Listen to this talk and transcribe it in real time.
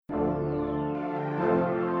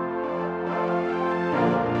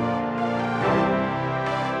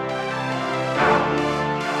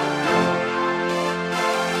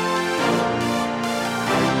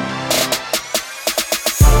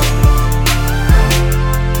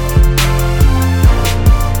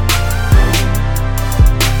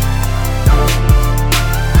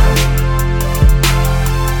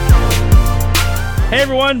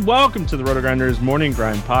everyone. Welcome to the Roto Grinders Morning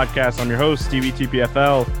Grind Podcast. I'm your host, Stevie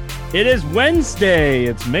TPFL. It is Wednesday.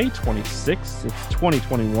 It's May 26th. It's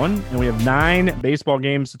 2021, and we have 9 baseball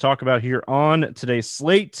games to talk about here on today's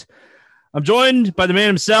slate. I'm joined by the man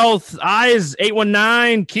himself, Eyes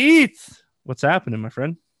 819, Keith. What's happening, my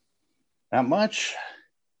friend? Not much.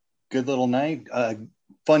 Good little night.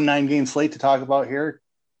 Fun 9-game slate to talk about here.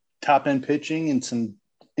 Top end pitching and some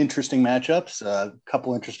interesting matchups. A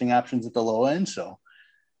couple interesting options at the low end, so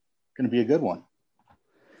going to be a good one.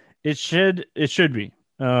 It should be.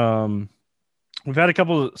 We've had a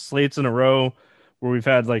couple of slates in a row where we've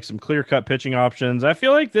had like some clear cut pitching options. I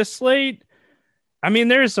feel like this slate, I mean,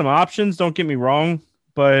 there's some options, don't get me wrong,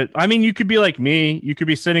 but I mean, you could be like me, you could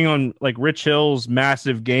be sitting on like Rich Hill's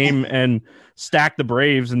massive game and stack the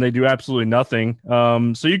Braves and they do absolutely nothing.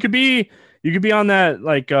 So you could be on that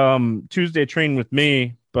like Tuesday train with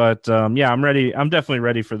me, but yeah, I'm ready. I'm definitely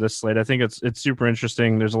ready for this slate. I think it's super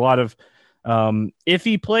interesting. There's a lot of if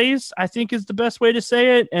he plays, I think is the best way to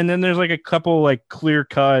say it. And then there's like a couple like clear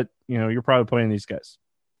cut, you're probably playing these guys.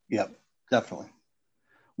 Yep, definitely.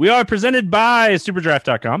 We are presented by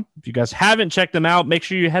superdraft.com. If you guys haven't checked them out, make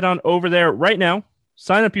sure you head on over there right now.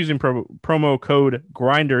 Sign up using promo code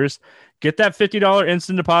grinders. Get that $50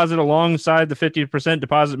 instant deposit alongside the 50%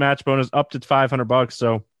 deposit match bonus up to $500.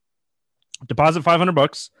 So deposit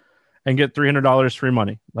 $500 and get $300 free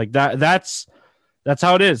money. Like that's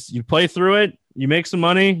how it is. You play through it, you make some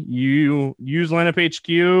money, you use lineup HQ,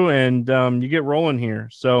 and you get rolling here.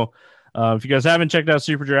 So if you guys haven't checked out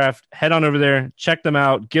Super Draft, head on over there, check them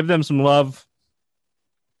out, give them some love.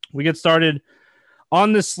 We get started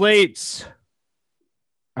on the slates.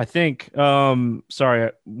 I think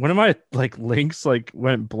sorry, one of my like links like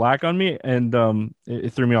went black on me and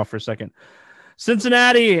it threw me off for a second.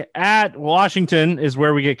 Cincinnati at Washington is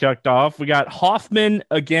where we get kicked off. We got Hoffman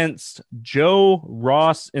against Joe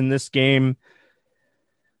Ross in this game.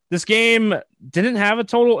 This game didn't have a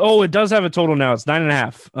total. Oh, it does have a total now. It's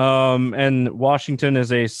 9.5. And Washington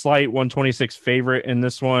is a slight 126 favorite in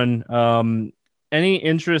this one. Any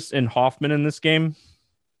interest in Hoffman in this game?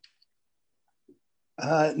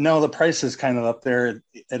 No, the price is kind of up there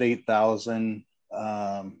at 8,000.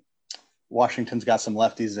 Washington's got some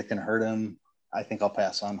lefties that can hurt him. I think I'll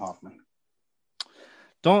pass on Hoffman.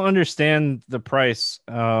 Don't understand the price.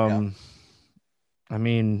 Yeah. I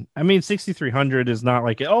mean, 6,300 is not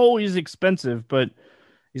like, oh, he's expensive, but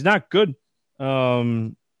he's not good.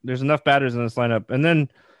 There's enough batters in this lineup. And then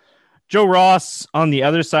Joe Ross on the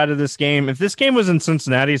other side of this game. If this game was in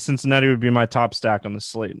Cincinnati would be my top stack on the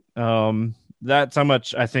slate. That's how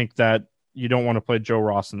much I think that you don't want to play Joe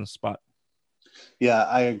Ross in this spot. Yeah,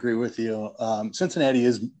 I agree with you. Cincinnati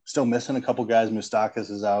is still missing a couple guys.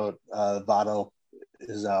 Moustakas is out. Votto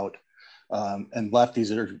is out. And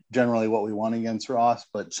lefties are generally what we want against Ross,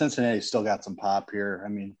 but Cincinnati's still got some pop here. I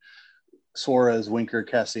mean, Suarez, Winker,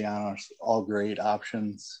 Castellanos, all great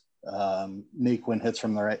options. Naquin hits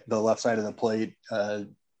from the left side of the plate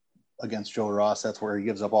against Joe Ross. That's where he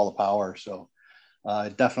gives up all the power. So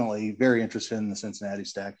definitely very interested in the Cincinnati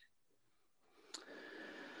stack.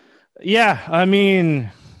 Yeah, I mean,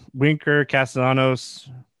 Winker, Castellanos,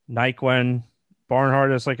 Naquin,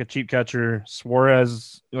 Barnhart is like a cheap catcher.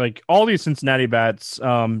 Suarez, like all these Cincinnati bats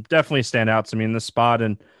definitely stand out to me in this spot.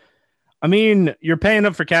 And I mean, you're paying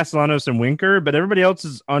up for Castellanos and Winker, but everybody else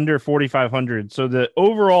is under 4,500. So the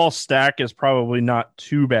overall stack is probably not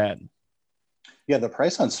too bad. Yeah, the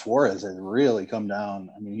price on Suarez has really come down.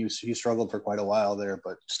 I mean, he struggled for quite a while there,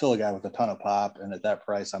 but still a guy with a ton of pop. And at that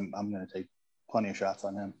price, I'm going to take plenty of shots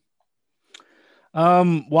on him.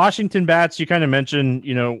 Washington bats, you kind of mentioned,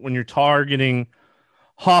 when you're targeting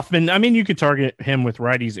Hoffman, I mean, you could target him with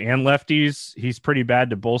righties and lefties. He's pretty bad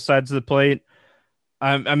to both sides of the plate.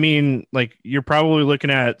 I mean, like you're probably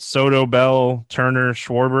looking at Soto, Bell, Turner,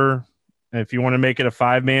 Schwarber. If you want to make it a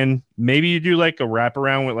 5-man, maybe you do like a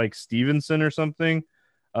wraparound with like Stevenson or something,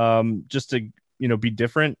 just to, be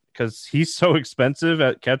different because he's so expensive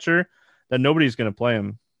at catcher that nobody's going to play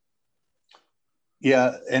him.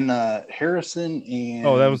 Yeah, and Harrison and...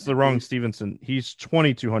 Oh, that was the wrong Stevenson. He's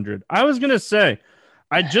 2,200. I was going to say,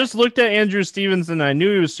 I just looked at Andrew Stevenson. I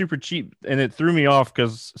knew he was super cheap, and it threw me off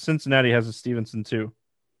because Cincinnati has a Stevenson too.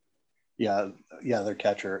 Yeah, their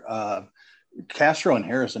catcher. Castro and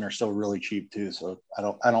Harrison are still really cheap too, so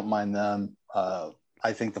I don't mind them.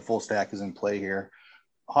 I think the full stack is in play here.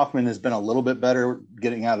 Hoffman has been a little bit better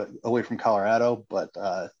getting away from Colorado, but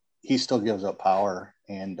he still gives up power.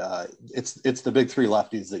 And it's the big 3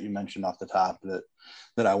 lefties that you mentioned off the top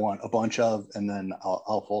that I want a bunch of, and then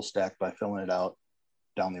I'll full stack by filling it out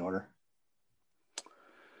down the order.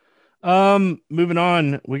 Moving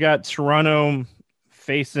on, we got Toronto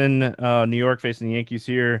facing New York, facing the Yankees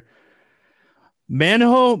here.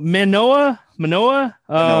 Manoa, No,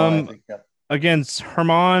 I think yeah. against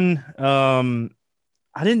Herman.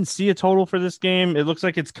 I didn't see a total for this game. It looks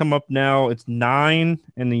like it's come up now. It's 9,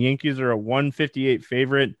 and the Yankees are a 158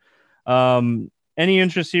 favorite. Any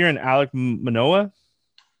interest here in Alek Manoa?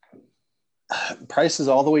 Price is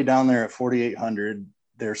all the way down there at 4,800.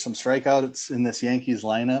 There's some strikeouts in this Yankees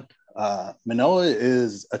lineup. Manoa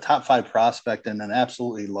is a top 5 prospect in an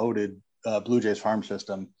absolutely loaded Blue Jays farm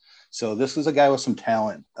system. So this is a guy with some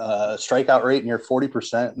talent. Strikeout rate near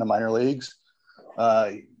 40% in the minor leagues.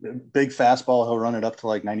 Big fastball, he'll run it up to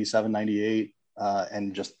like 97, 98,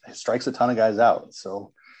 and just strikes a ton of guys out.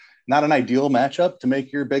 So not an ideal matchup to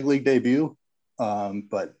make your big league debut,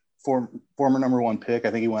 but former number 1 pick.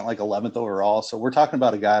 I think he went like 11th overall. So we're talking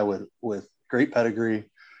about a guy with great pedigree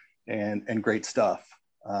and great stuff.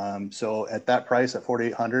 So at that price at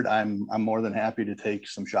 4,800, I'm more than happy to take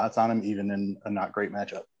some shots on him, even in a not great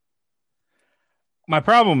matchup. My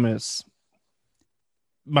problem is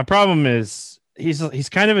he's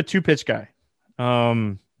kind of a 2-pitch guy.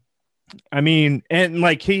 I mean, and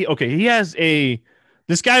like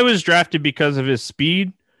this guy was drafted because of his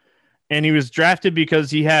speed, and he was drafted because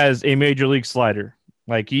he has a major league slider.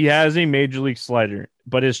 Like, he has a major league slider,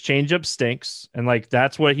 but his changeup stinks, and like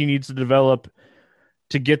that's what he needs to develop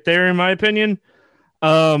to get there, in my opinion.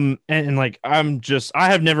 And like I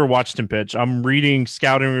have never watched him pitch. I'm reading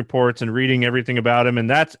scouting reports and reading everything about him, and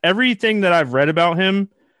that's everything that I've read about him.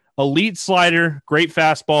 Elite slider, great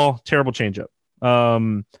fastball, terrible changeup.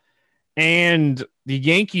 And the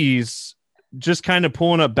Yankees just kind of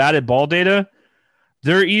pulling up batted ball data.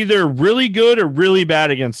 They're either really good or really bad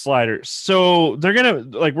against sliders. So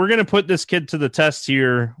we're gonna put this kid to the test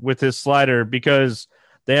here with his slider, because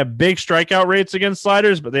they have big strikeout rates against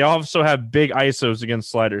sliders, but they also have big ISOs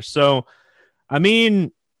against sliders. So, I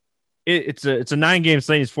mean, it's a 9-game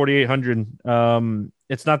slate. It's 4,800.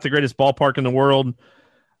 It's not the greatest ballpark in the world.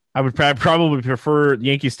 I would probably prefer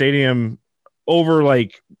Yankee Stadium over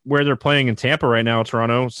like where they're playing in Tampa right now,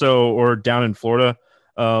 Toronto. So, or down in Florida,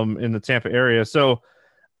 in the Tampa area. So,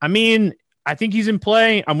 I mean, I think he's in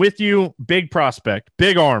play. I'm with you. Big prospect,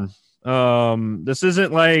 big arm. This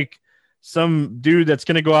isn't like some dude that's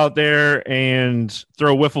going to go out there and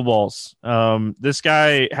throw wiffle balls. This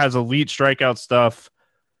guy has elite strikeout stuff,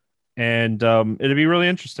 and it'll be really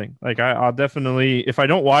interesting. Like, I'll definitely, if I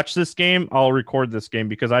don't watch this game, I'll record this game,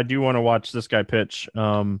 because I do want to watch this guy pitch,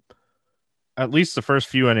 at least the first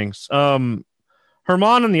few innings. Herman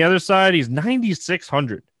on the other side, he's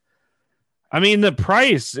 9,600. I mean, the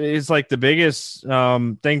price is like the biggest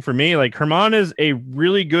thing for me. Like, Herman is a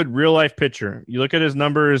really good real life pitcher. You look at his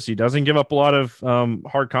numbers, he doesn't give up a lot of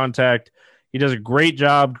hard contact. He does a great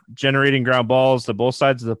job generating ground balls to both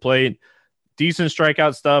sides of the plate. Decent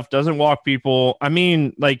strikeout stuff, doesn't walk people. I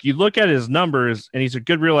mean, like, you look at his numbers and he's a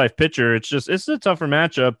good real life pitcher. It's a tougher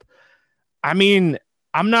matchup. I mean,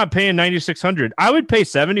 I'm not paying 9,600. I would pay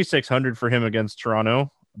 7,600 for him against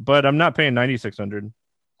Toronto, but I'm not paying 9,600.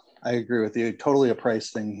 I agree with you. Totally a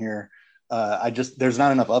price thing here. There's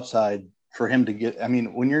not enough upside for him to get. I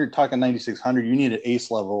mean, when you're talking 9,600, you need an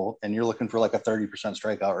ace level, and you're looking for like a 30%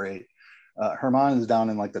 strikeout rate. Herman is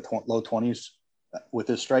down in like the low 20s with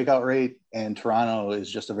his strikeout rate, and Toronto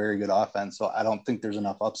is just a very good offense. So I don't think there's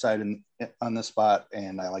enough upside on this spot,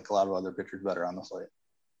 and I like a lot of other pitchers better on the slate.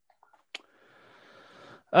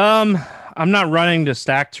 I'm not running to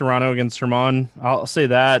stack Toronto against Herman. I'll say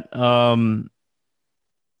that.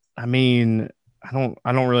 I mean, I don't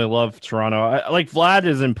really love Toronto. Like, Vlad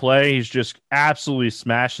is in play. He's just absolutely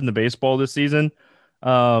smashing the baseball this season.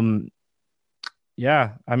 Yeah,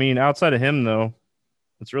 I mean, outside of him though,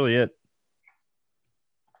 that's really it.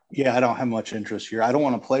 Yeah, I don't have much interest here. I don't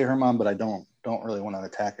want to play Herman, but I don't really want to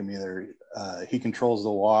attack him either. He controls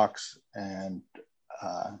the walks, and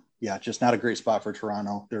just not a great spot for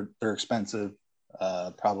Toronto. They're expensive.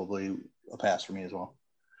 Probably a pass for me as well.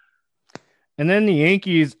 And then the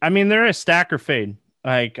Yankees, I mean, they're a stack or fade.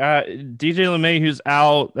 Like, DJ LeMahieu's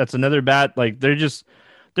out. That's another bat. Like, they're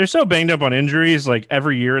so banged up on injuries, like,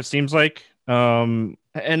 every year it seems like. And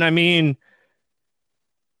I mean,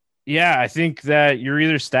 yeah, I think that you're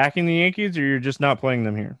either stacking the Yankees or you're just not playing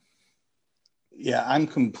them here. Yeah, I'm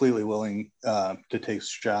completely willing to take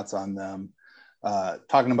shots on them.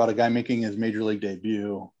 Talking about a guy making his major league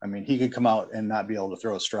debut, I mean, he could come out and not be able to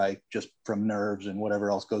throw a strike just from nerves and whatever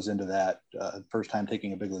else goes into that first time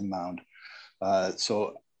taking a big league mound.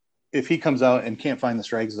 So if he comes out and can't find the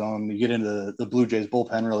strike zone, you get into the Blue Jays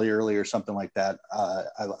bullpen really early or something like that.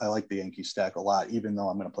 I like the Yankees stack a lot, even though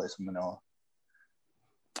I'm going to play some Manoa.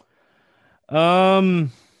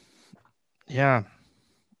 Yeah.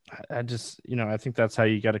 I just, I think that's how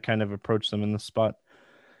you got to kind of approach them in this spot.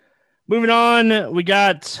 Moving on, we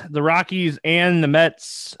got the Rockies and the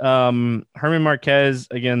Mets. Herman Marquez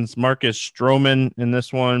against Marcus Stroman in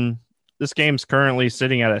this one. This game's currently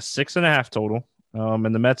sitting at a 6.5 total,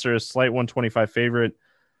 and the Mets are a slight 125 favorite.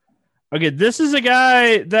 Okay, this is a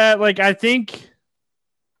guy that, like, I think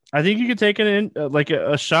you could take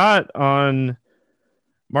a shot on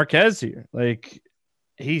Marquez here. Like,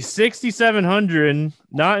 he's 6,700,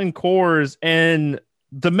 not in cores, and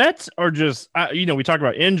the Mets are just, we talk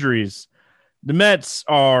about injuries. The Mets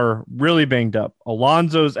are really banged up.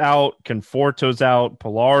 Alonso's out, Conforto's out,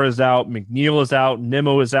 Pilar is out, McNeil is out,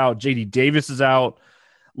 Nimmo is out, JD Davis is out.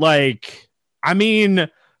 Like, I mean,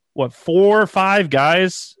 what, 4 or 5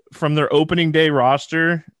 guys from their opening day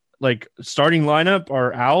roster, like starting lineup,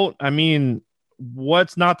 are out? I mean,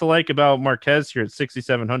 what's not to like about Marquez here at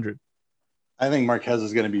 6,700? I think Marquez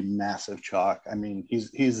is going to be massive chalk. I mean,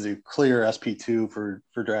 he's the clear SP2 for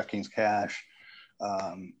DraftKings cash.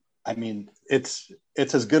 I mean, it's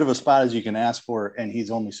as good of a spot as you can ask for, and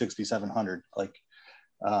he's only 6,700. Like,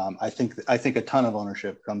 I think a ton of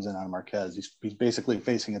ownership comes in on Marquez. He's basically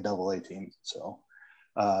facing a double-A team. So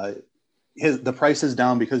the price is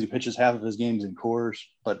down because he pitches half of his games in Coors,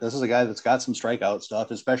 but this is a guy that's got some strikeout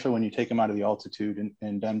stuff, especially when you take him out of the altitude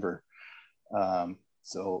in Denver.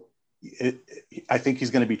 So I think he's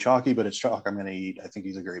going to be chalky, but it's chalk I'm going to eat. I think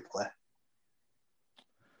he's a great play.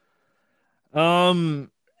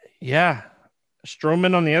 Yeah.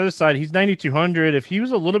 Stroman on the other side, he's 9,200. If he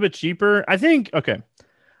was a little bit cheaper, I think, okay.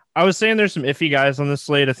 I was saying there's some iffy guys on this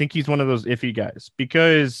slate. I think he's one of those iffy guys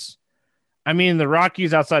because, I mean, the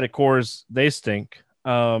Rockies outside of Coors, they stink.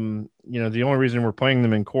 The only reason we're playing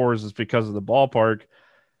them in Coors is because of the ballpark.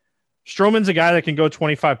 Stroman's a guy that can go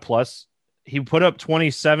 25 plus. He put up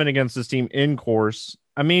 27 against this team in Coors.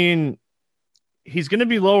 I mean, he's going to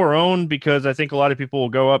be lower owned because I think a lot of people will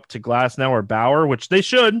go up to Glasnow or Bauer, which they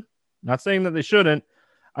should. Not saying that they shouldn't.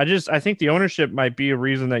 I think the ownership might be a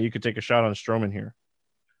reason that you could take a shot on Stroman here.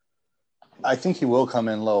 I think he will come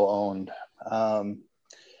in low owned. I'm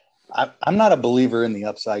not a believer in the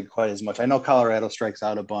upside quite as much. I know Colorado strikes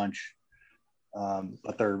out a bunch,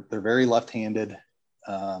 but they're very left-handed.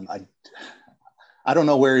 I don't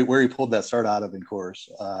know where he pulled that start out of in Coors.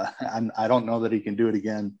 I don't know that he can do it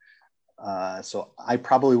again. So I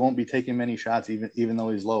probably won't be taking many shots, even though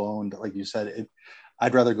he's low owned. Like you said,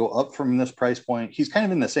 I'd rather go up from this price point. He's kind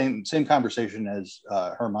of in the same conversation as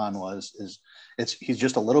Herman was. He's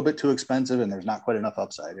just a little bit too expensive, and there's not quite enough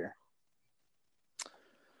upside here.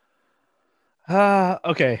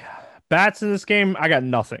 Okay. Bats in this game, I got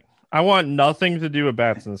nothing. I want nothing to do with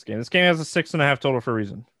bats in this game. This game has a 6.5 total for a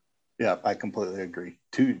reason. Yeah, I completely agree.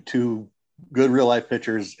 Two good real life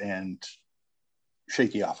pitchers and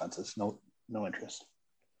shaky offenses. No interest.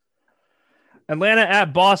 Atlanta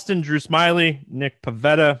at Boston. Drew Smyly, Nick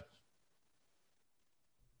Pivetta.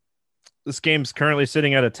 This game's currently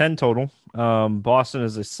sitting at a 10 total. Boston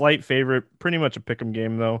is a slight favorite. Pretty much a pick'em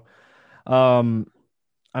game though.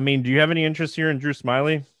 I mean, do you have any interest here in Drew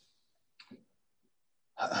Smyly?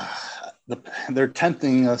 They're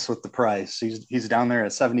tempting us with the price. He's down there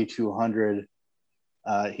at 7,200.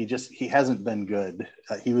 He hasn't been good.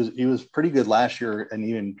 He was pretty good last year and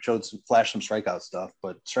even flashed some strikeout stuff,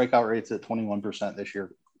 but strikeout rates at 21% this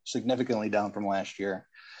year, significantly down from last year.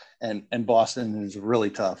 And Boston is really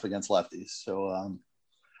tough against lefties. So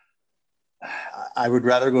I would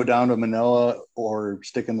rather go down to Manoah or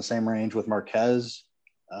stick in the same range with Marquez.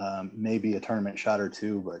 Maybe a tournament shot or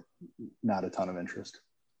two, but not a ton of interest.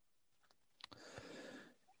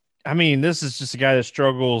 I mean, this is just a guy that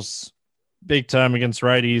struggles big time against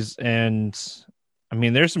righties. And I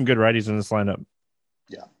mean, there's some good righties in this lineup.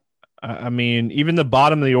 Yeah. I mean, even the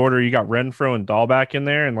bottom of the order, you got Renfroe and Dahlback in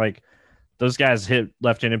there. And like those guys hit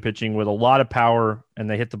left-handed pitching with a lot of power and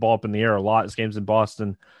they hit the ball up in the air a lot. This game's in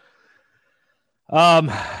Boston.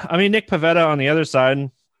 I mean, Nick Pivetta on the other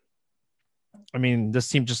side. I mean, this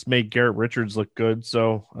team just made Garrett Richards look good.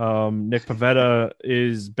 So Nick Pivetta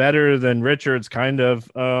is better than Richards, kind of.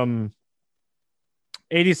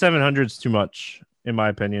 8,700 is too much, in my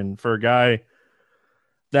opinion, for a guy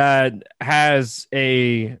that has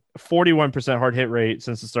a 41% hard hit rate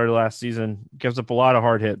since the start of last season. Gives up a lot of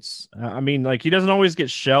hard hits. I mean, like, he doesn't always get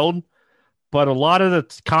shelled, but a lot of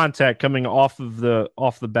the contact coming off the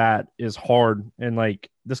bat is hard. And like,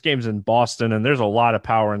 this game's in Boston, and there's a lot of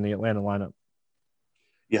power in the Atlanta lineup.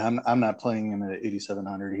 Yeah, I'm not playing him at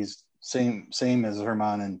 8,700. He's same as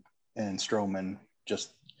Herman and Stroman,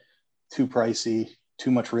 just too pricey,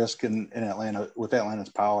 too much risk in Atlanta with Atlanta's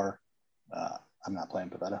power. I'm not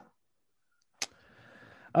playing Pivetta.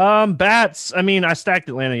 Bats. I mean, I stacked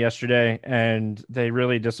Atlanta yesterday, and they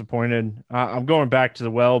really disappointed. I'm going back to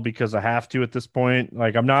the well because I have to at this point.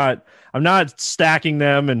 Like, I'm not stacking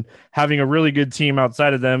them and having a really good team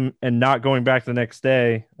outside of them, and not going back the next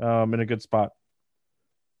day. In a good spot.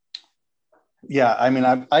 Yeah, I mean,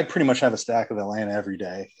 I pretty much have a stack of Atlanta every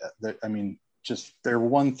day. I mean, just they're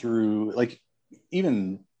one through like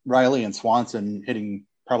even Riley and Swanson hitting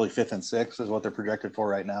probably fifth and sixth is what they're projected for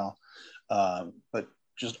right now. But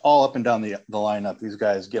just all up and down the lineup, these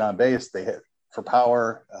guys get on base, they hit for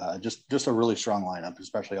power. Just a really strong lineup,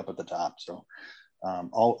 especially up at the top. So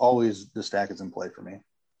always the stack is in play for me.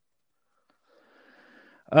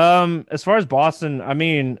 As far as Boston, I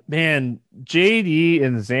mean, man, JD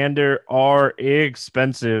and Xander are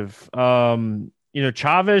expensive.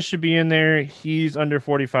 Chavez should be in there. He's under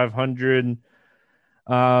 4,500.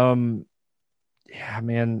 Um, yeah,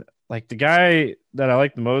 man, like the guy that I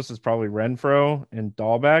like the most is probably Renfro and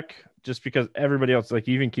Dahlbeck, just because everybody else, like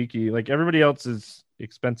even Kiki, like everybody else is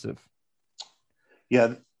expensive.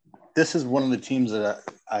 Yeah, this is one of the teams that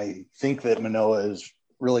I think that Manoah is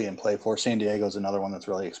really in play for. San Diego is another one that's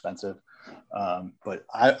really expensive. But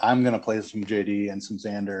I'm going to play some JD and some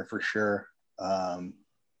Xander for sure.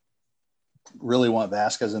 Really want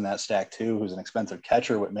Vasquez in that stack too, who's an expensive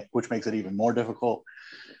catcher, which makes it even more difficult.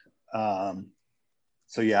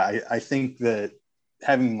 So yeah, I think that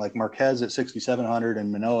having like Marquez at 6,700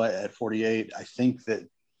 and Manoah at 48, I think that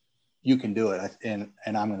you can do it. And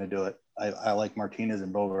I'm going to do it. I like Martinez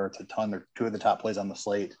and Bogaerts a ton. They're two of the top plays on the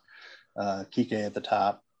slate. Kike at the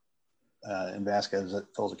top, and Vasquez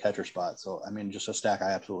that fills a catcher spot. So, I mean, just a stack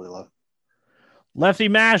I absolutely love. Lefty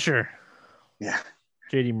masher. Yeah.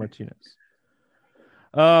 JD Martinez.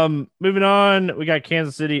 Moving on, we got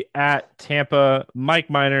Kansas City at Tampa. Mike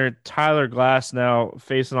Minor, Tyler Glass now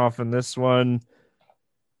facing off in this one.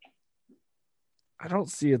 I don't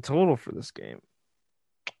see a total for this game.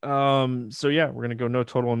 So yeah, we're gonna go no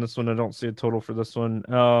total on this one. I don't see a total for this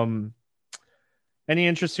one. Any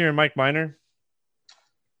interest here in Mike Minor?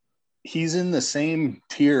 He's in the same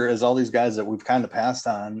tier as all these guys that we've kind of passed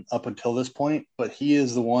on up until this point, but he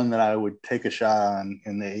is the one that I would take a shot on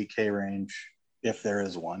in the 8K range if there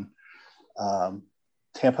is one.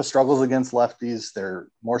 Tampa struggles against lefties. They're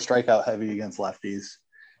more strikeout heavy against lefties.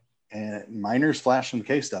 And Minor's flash and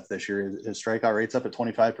K stuff this year. His strikeout rate's up at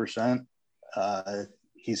 25%.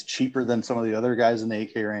 He's cheaper than some of the other guys in the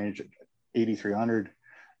 8K range, 8,300.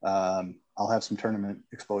 I'll have some tournament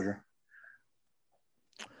exposure.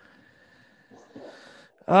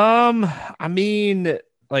 I mean,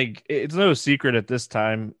 like it's no secret at this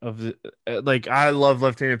time of the, like I love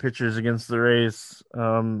left-handed pitchers against the Rays.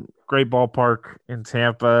 Great ballpark in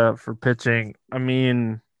Tampa for pitching. I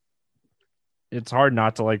mean, it's hard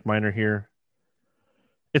not to like Minor here.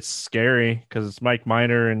 It's scary because it's Mike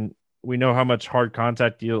Minor, and we know how much hard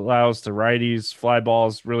contact he allows to righties, fly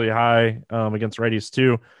balls really high against righties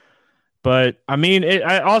too. But I mean,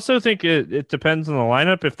 I also think it depends on the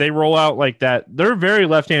lineup. If they roll out like that, they're a very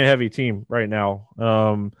left-handed heavy team right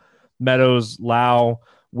now. Meadows, Lau,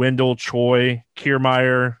 Wendell, Choi,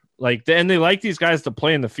 Kiermaier, and they like these guys to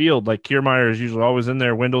play in the field. Like Kiermaier is usually always in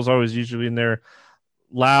there. Wendell's always usually in there.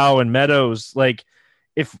 Lau and Meadows. Like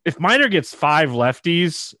if Minor gets 5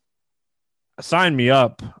 lefties, sign me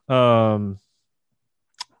up. And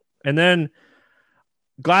then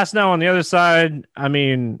Glass now on the other side. I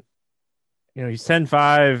mean, he's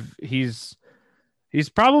 10-5. He's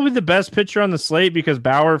probably the best pitcher on the slate because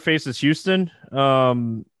Bauer faces Houston.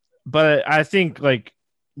 But I think like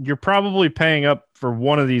you're probably paying up for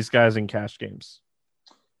one of these guys in cash games.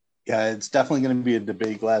 Yeah, it's definitely going to be a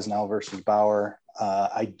debate, Glasnow versus Bauer.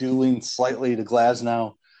 I do lean slightly to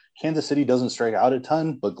Glasnow. Kansas City doesn't strike out a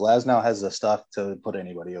ton, but Glasnow has the stuff to put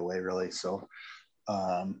anybody away, really. So,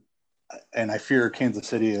 and I fear Kansas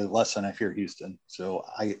City less than I fear Houston. So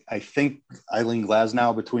I think I lean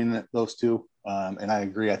Glasnow between those two. And I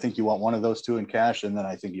agree. I think you want one of those two in cash, and then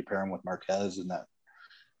I think you pair him with Marquez, and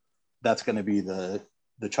that's going to be the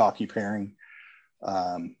chalky pairing.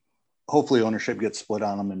 Hopefully ownership gets split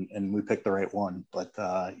on them and we pick the right one. But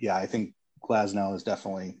yeah, I think Glasnow is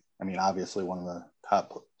definitely, I mean, obviously one of the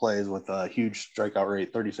top plays with a huge strikeout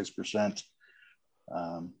rate, 36%.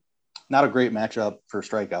 Not a great matchup for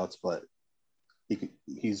strikeouts, but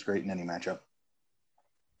he's great in any matchup.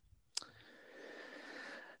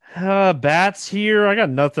 Bats here. I got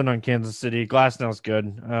nothing on Kansas City. Glasnow's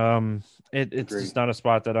good. It's just not a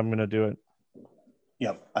spot that I'm going to do it.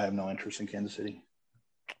 Yep. I have no interest in Kansas City.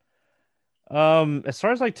 As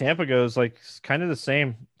far as like Tampa goes, like it's kind of the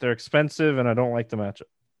same. They're expensive and I don't like the matchup.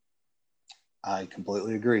 I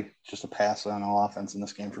completely agree. Just a pass on all offense in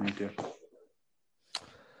this game for me too.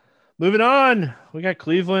 Moving on, we got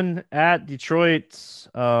Cleveland at Detroit.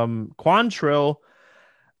 Quantrill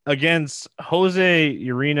against Jose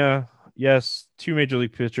Urena. Yes, two major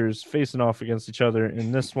league pitchers facing off against each other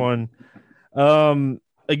in this one.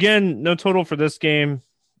 Again, no total for this game.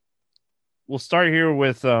 We'll start here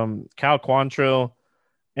with Cal Quantrill.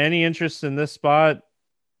 Any interest in this spot?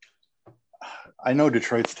 I know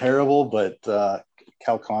Detroit's terrible, but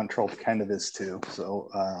Cal Quantrill kind of is too. So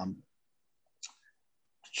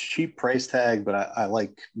cheap price tag, but I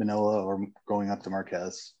like Manoah or going up to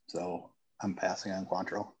Marquez. So I'm passing on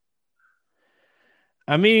Quantrill.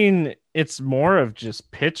 I mean, it's more of just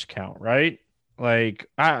pitch count, right? Like,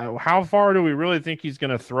 how far do we really think he's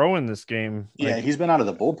going to throw in this game? Yeah, he's been out of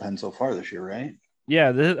the bullpen so far this year, right?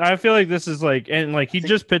 Yeah, I feel like this is like, and like he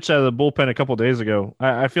just pitched out of the bullpen a couple days ago.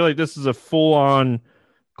 I feel like this is a full-on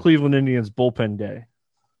Cleveland Indians bullpen day.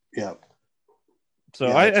 Yeah. So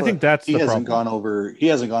yeah, I think that's he hasn't gone over. He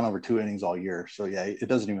hasn't gone over 2 innings all year. So yeah, it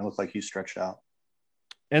doesn't even look like he's stretched out.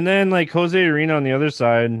 And then like Jose Urena on the other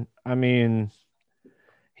side, I mean,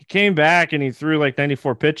 he came back and he threw like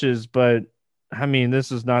 94 pitches, but I mean,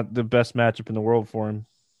 this is not the best matchup in the world for him.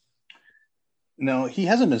 No, he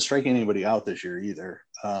hasn't been striking anybody out this year either.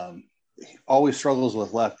 He always struggles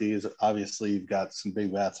with lefties. Obviously, you've got some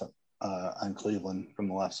big bats on Cleveland from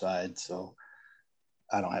the left side, so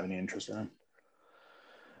I don't have any interest in him.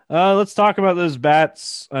 Let's talk about those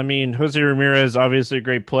bats. I mean, Jose Ramirez, obviously a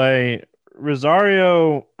great play.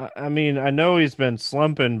 Rosario, I mean, I know he's been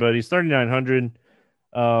slumping, but he's 3,900.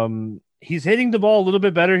 He's hitting the ball a little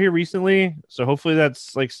bit better here recently, so hopefully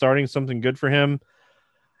that's like starting something good for him.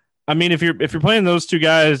 I mean, if you're playing those two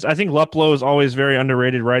guys, I think Luplow is always very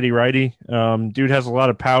underrated righty. Dude has a lot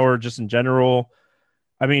of power just in general.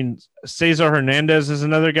 I mean, Cesar Hernandez is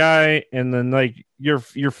another guy, and then like your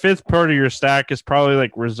fifth part of your stack is probably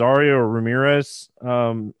like Rosario or Ramirez,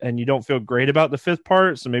 and you don't feel great about the fifth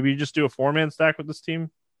part, so maybe you just do a 4-man stack with this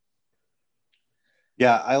team.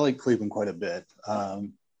 Yeah, I like Cleveland quite a bit.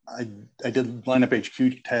 I did lineup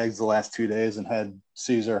HQ tags the last 2 days and had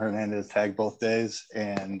Cesar Hernandez tag both days,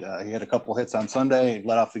 and he had a couple hits on Sunday. He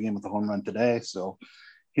led off the game with a home run today, so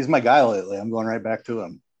he's my guy lately. I'm going right back to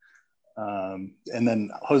him. And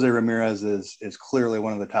then Jose Ramirez is clearly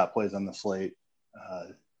one of the top plays on the slate.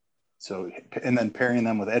 So, and then pairing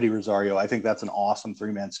them with Eddie Rosario, I think that's an awesome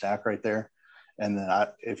 3-man stack right there. And then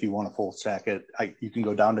if you want to full stack it, you can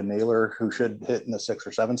go down to Naylor, who should hit in the 6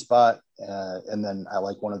 or 7 spot. And then I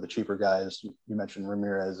like one of the cheaper guys. You mentioned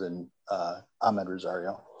Ramirez and Ahmed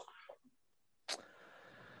Rosario.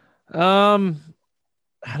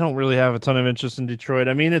 I don't really have a ton of interest in Detroit.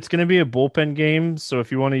 I mean, it's going to be a bullpen game, so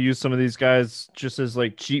if you want to use some of these guys just as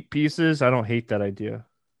like cheap pieces, I don't hate that idea.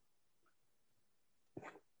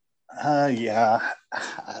 Yeah,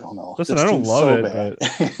 I don't know. Listen, I don't love it,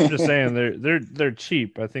 but I'm just saying they're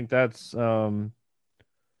cheap. I think that's yeah.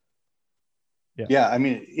 Yeah, I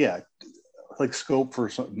mean, yeah, like scope for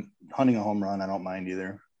hunting a home run, I don't mind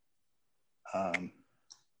either.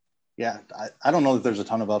 Yeah, I don't know that there's a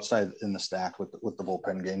ton of upside in the stack with the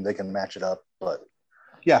bullpen game. They can match it up, but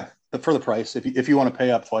yeah, for the price, if you want to pay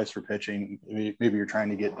up twice for pitching, maybe you're trying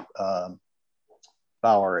to get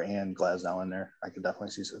Bauer and Glasnow in there, I could definitely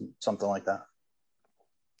see something like that.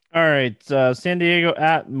 All right, San Diego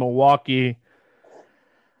at Milwaukee.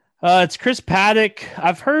 It's Chris Paddock.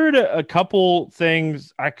 I've heard a couple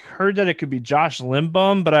things. I heard that it could be Josh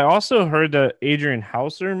Limbum, but I also heard that Adrian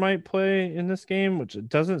Hauser might play in this game, which it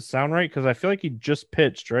doesn't sound right because I feel like he just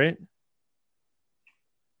pitched, right?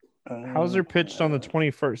 Hauser pitched on the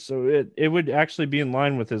 21st, so it would actually be in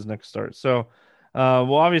line with his next start. So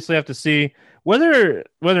we'll obviously have to see whether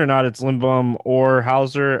or not it's Limbum or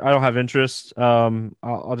Hauser. I don't have interest.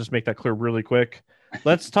 I'll just make that clear really quick.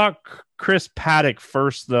 Let's talk Chris Paddock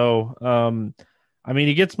first, though. I mean,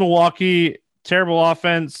 he gets Milwaukee, terrible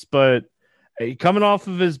offense, but coming off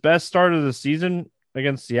of his best start of the season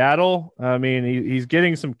against Seattle, I mean, he's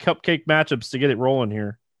getting some cupcake matchups to get it rolling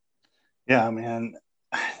here. Yeah, man.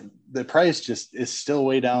 The price just is still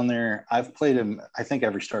way down there. I've played him, I think,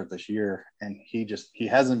 every start this year, and he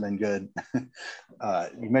hasn't been good.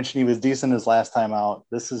 You mentioned he was decent his last time out.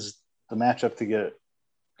 This is the matchup to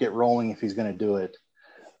get rolling if he's going to do it.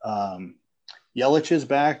 Yelich is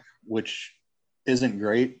back, which isn't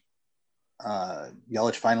great.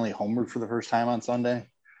 Yelich finally homered for the first time on Sunday,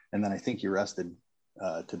 and then I think he rested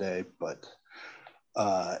today. But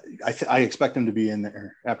I expect him to be in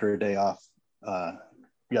there after a day off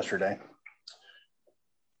yesterday.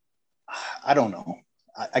 I don't know.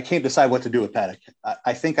 I can't decide what to do with Paddock.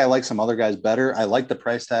 I think I like some other guys better. I like the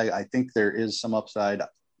price tag. I think there is some upside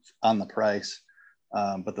on the price.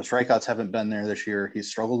 But the strikeouts haven't been there this year. He's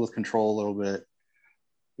struggled with control a little bit.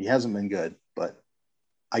 He hasn't been good, but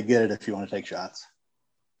I get it if you want to take shots.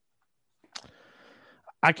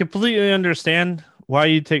 I completely understand why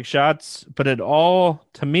you take shots, but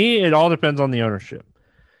to me, it all depends on the ownership.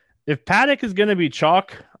 If Paddock is going to be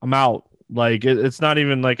chalk, I'm out. Like it's not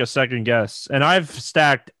even like a second guess. And I've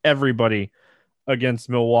stacked everybody against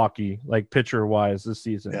Milwaukee, like pitcher wise this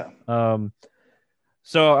season. Yeah.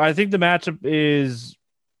 So I think the matchup is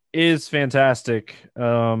fantastic.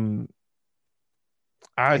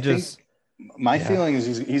 I think my feeling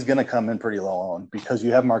is he's going to come in pretty low on because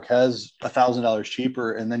you have Marquez $1,000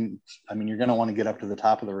 cheaper, and then you're going to want to get up to the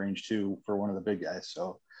top of the range too for one of the big guys.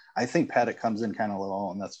 So I think Paddock comes in kind of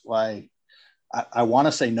low, and that's why I want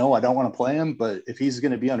to say no. I don't want to play him, but if he's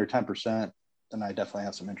going to be under 10%, then I definitely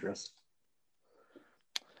have some interest.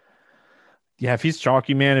 Yeah, if he's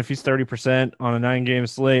chalky, man, if he's 30% on a 9-game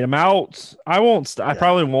slate, I'm out. I won't. I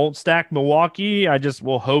probably won't stack Milwaukee. I just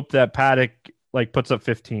will hope that Paddock puts up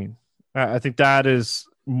 15. I think that is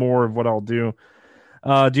more of what I'll do.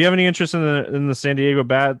 Do you have any interest in the San Diego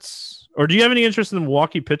bats, or do you have any interest in the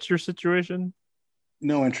Milwaukee pitcher situation?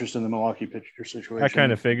 No interest in the Milwaukee pitcher situation. I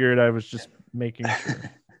kind of figured. I was just making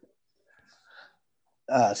sure.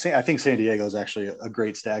 I think San Diego is actually a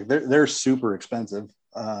great stack. They're super expensive.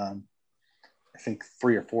 I think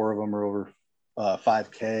 3 or 4 of them are over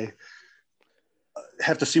 $5K.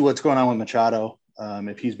 Have to see what's going on with Machado.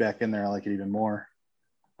 If he's back in there, I like it even more.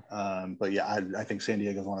 But yeah, I think San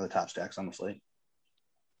Diego is one of the top stacks on the slate.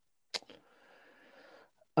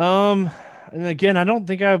 And again, I don't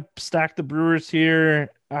think I've stacked the Brewers here.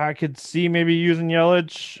 I could see maybe using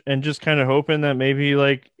Yelich and just kind of hoping that maybe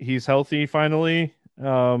he's healthy finally.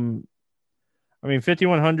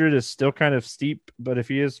 5,100 is still kind of steep, but if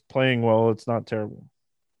he is playing well, it's not terrible.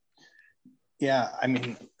 Yeah,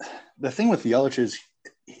 the thing with Yelich is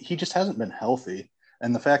he just hasn't been healthy.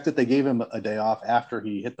 And the fact that they gave him a day off after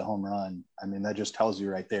he hit the home run, that just tells you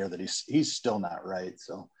right there that he's still not right.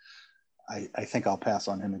 So I think I'll pass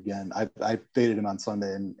on him again. I faded him on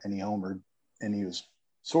Sunday and he homered, and he was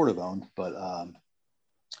sort of owned, but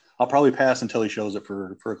I'll probably pass until he shows it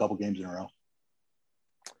for a couple games in a row.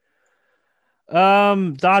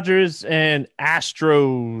 Dodgers and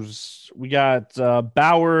Astros. We got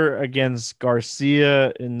Bauer against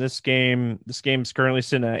Garcia in this game. This game's currently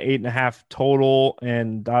sitting at 8.5 total,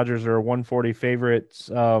 and Dodgers are 140 favorites.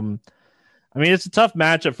 It's a tough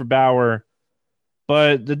matchup for Bauer,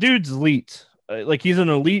 but the dude's elite. He's an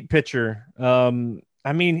elite pitcher.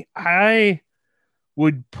 I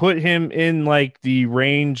would put him in the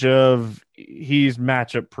range of he's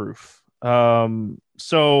matchup proof.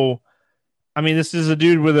 This is a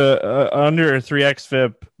dude with a under a 3x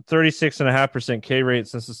FIP, 36.5% K rate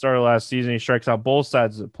since the start of last season. He strikes out both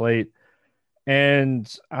sides of the plate. And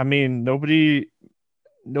nobody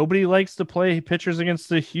likes to play pitchers against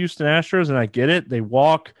the Houston Astros, and I get it. They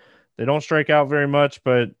walk, they don't strike out very much,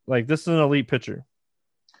 but this is an elite pitcher.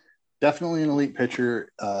 Definitely an elite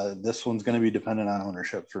pitcher. This one's going to be dependent on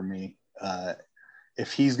ownership for me.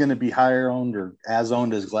 If he's going to be higher owned or as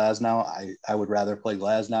owned as Glasnow, I would rather play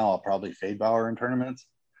Glasnow. I'll probably fade Bauer in tournaments.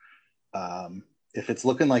 If it's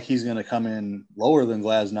looking like he's going to come in lower than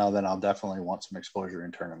Glasnow, then I'll definitely want some exposure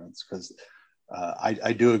in tournaments because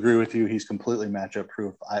I do agree with you. He's completely matchup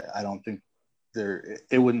proof. I don't think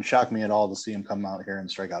it wouldn't shock me at all to see him come out here and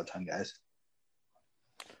strike out 10 guys.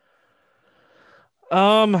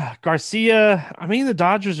 Garcia, the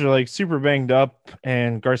Dodgers are super banged up,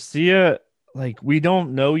 and Garcia, we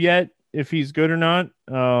don't know yet if he's good or not.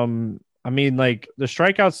 The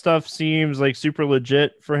strikeout stuff seems super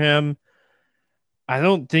legit for him. I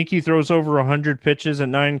don't think he throws over 100 pitches at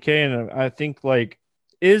 9K. And I think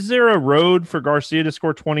is there a road for Garcia to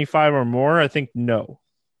score 25 or more? I think no.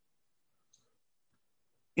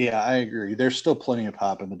 Yeah, I agree. There's still plenty of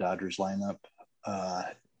pop in the Dodgers lineup.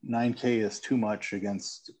 9K is too much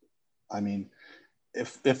against,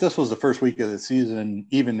 if this was the first week of the season,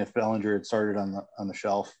 even if Bellinger had started on the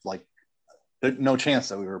shelf, there's no chance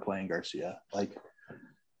that we were playing Garcia.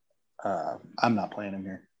 I'm not playing him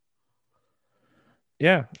here.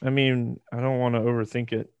 Yeah, I don't want to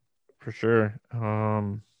overthink it for sure.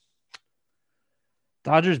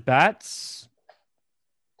 Dodgers bats.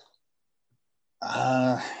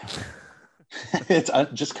 It's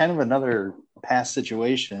just kind of another pass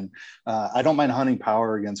situation. I don't mind hunting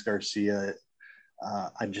power against Garcia.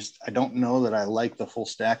 I don't know that I like the full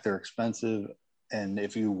stack. They're expensive. And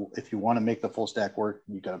if you want to make the full stack work,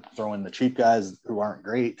 you got to throw in the cheap guys who aren't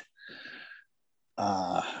great.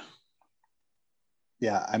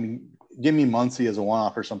 give me Muncy as a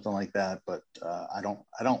one-off or something like that. But I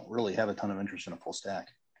don't really have a ton of interest in a full stack.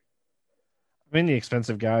 I mean, the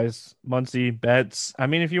expensive guys, Muncy, Betts. I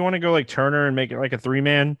mean, if you want to go like Turner and make it like a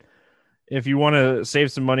 3-man, if you want to save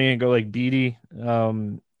some money and go like Beatty,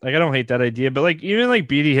 like I don't hate that idea, but like even like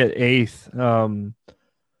Beatty hit 8th,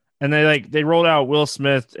 and they rolled out Will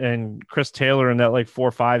Smith and Chris Taylor in that like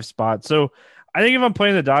 4-5 spot. So I think if I'm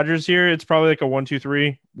playing the Dodgers here, it's probably like a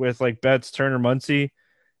 1-2-3 with like Betts, Turner, Muncy.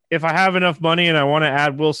 If I have enough money and I want to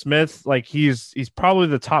add Will Smith, like he's probably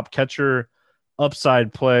the top catcher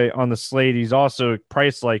upside play on the slate. He's also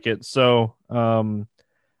priced like it. So,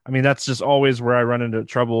 I mean, that's just always where I run into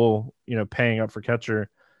trouble, paying up for catcher.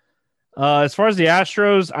 As far as the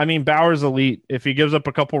Astros, I mean, Bauer's elite. If he gives up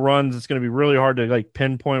a couple runs, it's going to be really hard to like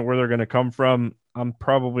pinpoint where they're going to come from. I'm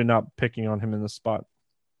probably not picking on him in this spot.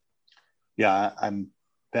 Yeah, I'm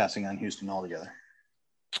passing on Houston altogether.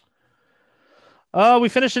 We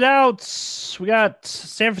finish it out. We got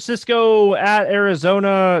San Francisco at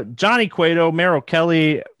Arizona. Johnny Cueto, Merrill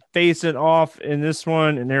Kelly facing off in this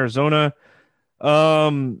one in Arizona.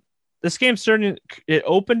 This game's starting. It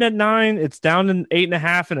opened at 9. It's down to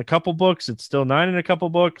 8.5 in a couple books. It's still 9 in a couple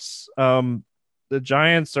books. The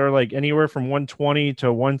Giants are like anywhere from 120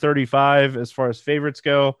 to 135 as far as favorites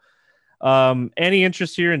go. Any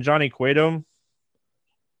interest here in Johnny Cueto?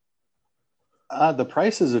 The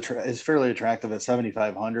price is fairly attractive at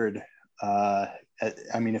 7,500. I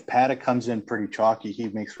mean, if Paddock comes in pretty chalky, he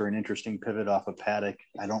makes for an interesting pivot off of Paddock.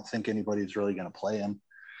 I don't think anybody's really going to play him.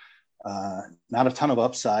 Not a ton of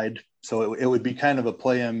upside, so it would be kind of a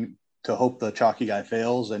play him to hope the chalky guy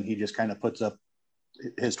fails and he just kind of puts up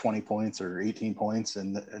his 20 points or 18 points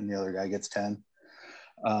and the other guy gets 10.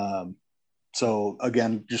 So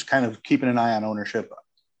again, just kind of keeping an eye on ownership.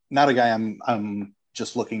 Not a guy I'm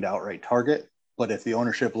just looking to outright target, but if the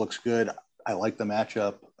ownership looks good, I like the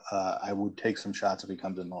matchup. I would take some shots if he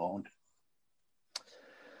comes in low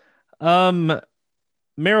owned.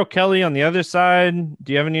 Merrill Kelly on the other side.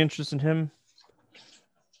 Do you have any interest in him?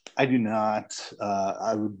 I do not.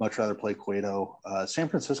 I would much rather play Cueto. San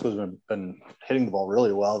Francisco's been hitting the ball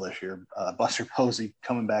really well this year. Buster Posey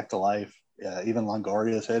coming back to life. Even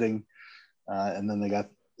Longoria is hitting. And then they got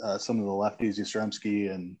some of the lefties,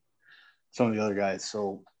 Yastrzemski and some of the other guys.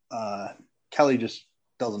 So Kelly just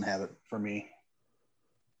doesn't have it for me.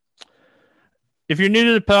 If you're new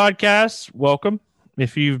to the podcast, welcome.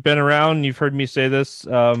 If you've been around, you've heard me say this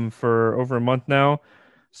for over a month now.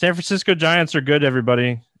 San Francisco Giants are good,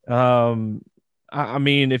 everybody. I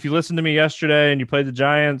mean, if you listened to me yesterday and you played the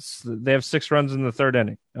Giants, they have 6 runs in the 3rd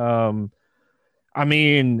inning. I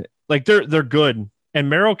mean, like they're good. And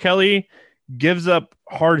Merrill Kelly gives up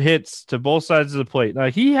hard hits to both sides of the plate. Now,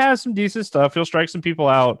 he has some decent stuff. He'll strike some people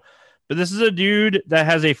out. But this is a dude that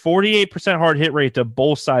has a 48% hard hit rate to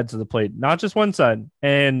both sides of the plate, not just one side,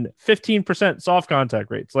 and 15% soft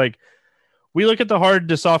contact rates. Like, we look at the hard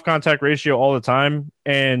to soft contact ratio all the time,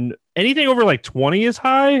 and anything over like 20 is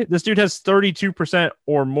high. This dude has 32%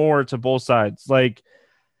 or more to both sides. Like,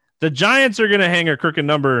 the Giants are going to hang a crooked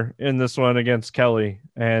number in this one against Kelly,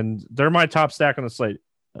 and they're my top stack on the slate.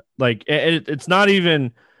 Like, it's not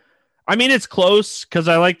even... I mean, it's close because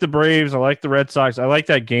I like the Braves. I like the Red Sox. I like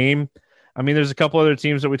that game. I mean, there's a couple other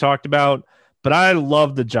teams that we talked about, but I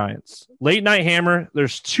love the Giants. Late night hammer.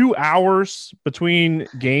 There's 2 hours between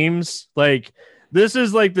games. Like, this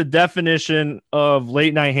is like the definition of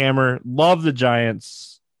late night hammer. Love the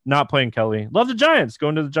Giants. Not playing Kelly. Love the Giants.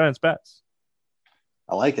 Going to the Giants bets.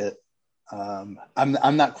 I like it. I'm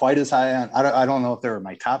not quite as high on. I don't know if they were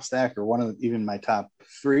my top stack or one of even my top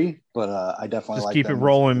 3, but I definitely just like keep them. It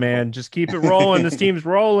rolling, man. Just keep it rolling. This team's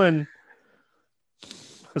rolling.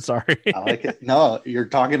 Sorry, I like it. No, you're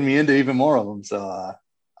talking me into even more of them, so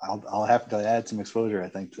I'll have to add some exposure, I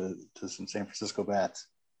think, to some San Francisco bats.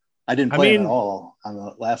 I didn't play them at all on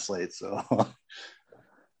the last slate, so.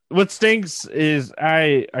 What stinks is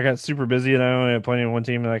I got super busy and I only had playing on one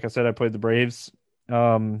team. And like I said, I played the Braves.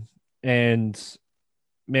 And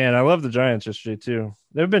man, I love the Giants yesterday too.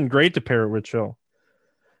 They've been great to pair it with Chill.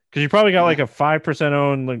 Because you probably got like a 5%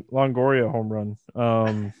 owned like Longoria home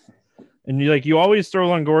run. And you always throw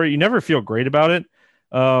Longoria. You never feel great about it.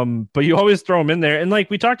 But you always throw him in there. And like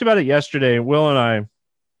we talked about it yesterday, Will and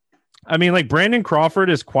I mean, like Brandon Crawford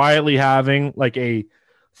is quietly having like a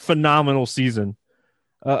phenomenal season.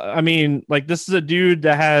 I mean, like this is a dude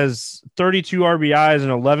that has 32 RBIs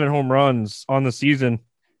and 11 home runs on the season.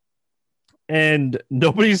 And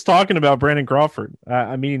nobody's talking about Brandon Crawford.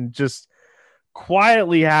 I mean, just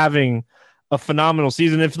quietly having a phenomenal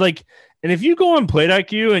season. And if you go on Plate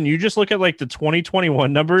IQ and you just look at like the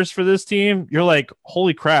 2021 numbers for this team, you're like,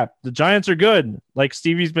 holy crap, the Giants are good. Like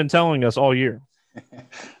Stevie's been telling us all year.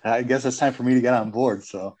 I guess it's time for me to get on board.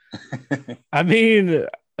 So, I mean,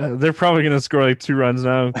 they're probably going to score like 2 runs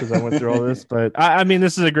now because I went through all this. But I mean,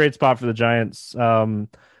 this is a great spot for the Giants.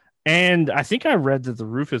 And I think I read that the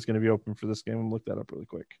roof is going to be open for this game. I'm going to look that up really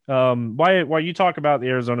quick. While you talk about the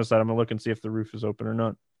Arizona side, I'm going to look and see if the roof is open or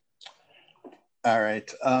not. All right.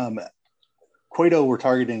 Cueto, we're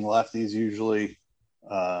targeting lefties usually.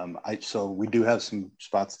 So we do have some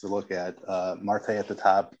spots to look at. Marte at the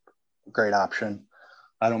top, great option.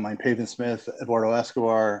 I don't mind Pavin Smith, Eduardo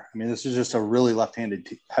Escobar. I mean, this is just a really left-handed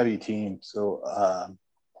heavy team. So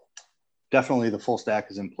definitely the full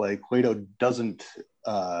stack is in play. Cueto doesn't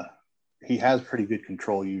he has pretty good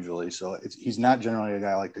control usually. So he's not generally a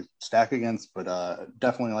guy I like to stack against, but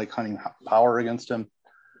definitely like hunting power against him.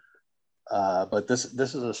 But this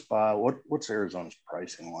is a spot. What's Arizona's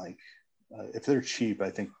pricing like? If they're cheap, I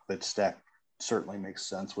think that stack certainly makes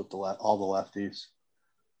sense with all the lefties.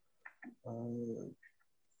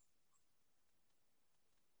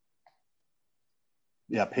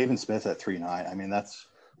 Yeah, Pavin Smith at 3.9. I mean, that's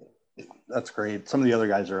great. Some of the other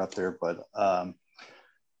guys are up there, but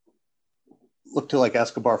look to like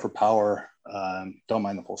Escobar for power. Don't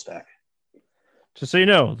mind the full stack. Just so you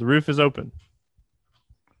know, the roof is open.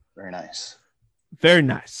 Very nice. Very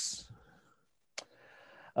nice.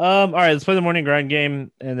 All right, let's play the morning grind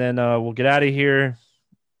game, and then we'll get out of here.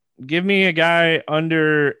 Give me a guy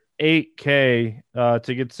under 8K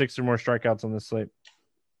to get 6 or more strikeouts on this slate.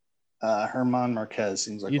 Herman Marquez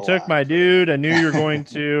seems like you took my dude. I knew you were going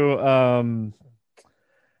to.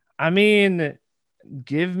 I mean,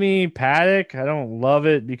 give me Paddock. I don't love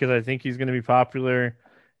it because I think he's going to be popular.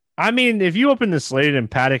 I mean, if you open the slate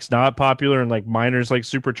and Paddock's not popular and like Minor's like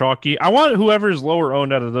super chalky, I want whoever's lower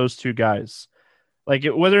owned out of those two guys. Like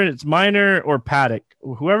whether it's Minor or Paddock,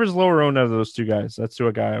 whoever's lower owned out of those two guys, that's who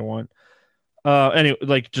a guy I want. Anyway,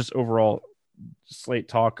 like just overall slate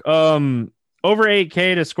talk. Over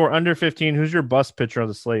 8K to score under 15. Who's your bust pitcher on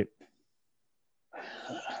the slate?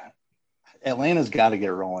 Atlanta's got to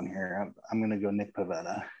get rolling here. I'm going to go Nick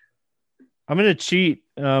Pivetta. I'm going to cheat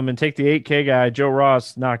and take the 8K guy. Joe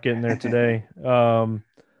Ross not getting there today. I'm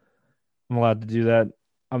allowed to do that.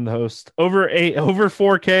 I'm the host. Over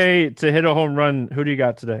 4K to hit a home run. Who do you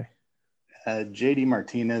got today? JD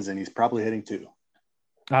Martinez, and he's probably hitting 2.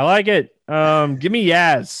 I like it. Give me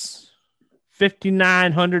Yaz.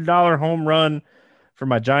 $5,900 home run for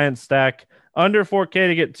my Giant stack. Under 4K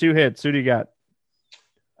to get 2 hits. Who do you got?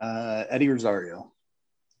 Eddie Rosario.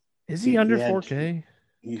 Is he under 4K?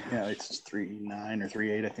 It's 3.9 or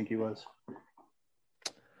 3.8, I think he was.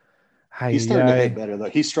 He's starting to hit better,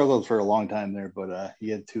 though. He struggled for a long time there, but he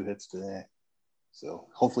had 2 hits today. So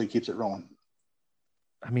hopefully he keeps it rolling.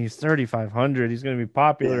 I mean, he's 3,500. He's going to be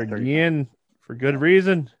popular again for good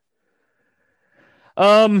reason.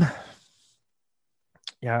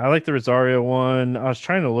 Yeah, I like the Rosario one. I was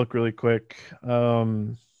trying to look really quick.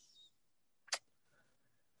 Man,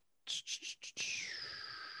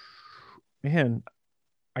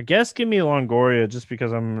 I guess give me Longoria just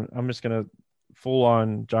because I'm just gonna full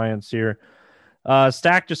on Giants here.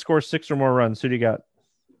 Stack to score 6 or more runs. Who do you got?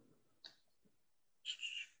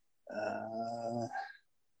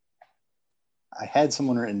 I had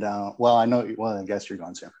someone written down. Well, I know. Well, I guess you're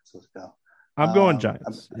going San Francisco. I'm going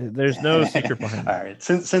Giants. There's no secret behind it. All right.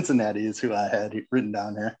 Cincinnati is who I had written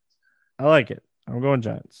down here. I like it. I'm going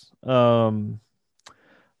Giants.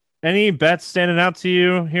 Any bets standing out to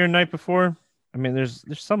you here night before? I mean, there's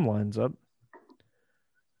some lines up.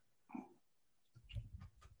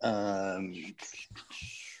 Let's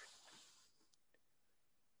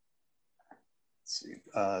see.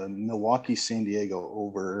 Milwaukee, San Diego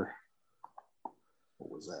over.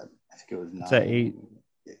 What was that? I think it was 9. It's at 8.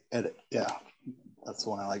 Yeah, that's the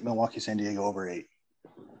one I like. Milwaukee, San Diego over 8.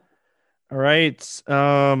 All right.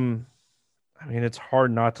 I mean, it's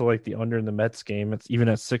hard not to like the under in the Mets game. It's even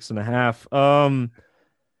at 6.5.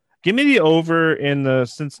 Give me the over in the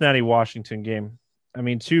Cincinnati Washington game. I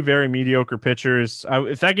mean, 2 very mediocre pitchers.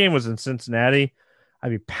 If that game was in Cincinnati, I'd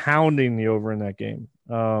be pounding the over in that game.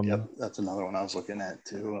 Yep, that's another one I was looking at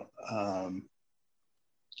too.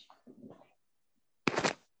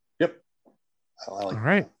 Yep. I like all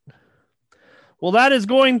right. Well, that is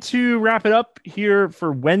going to wrap it up here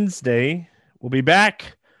for Wednesday. We'll be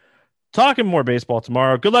back talking more baseball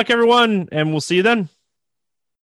tomorrow. Good luck, everyone, and we'll see you then.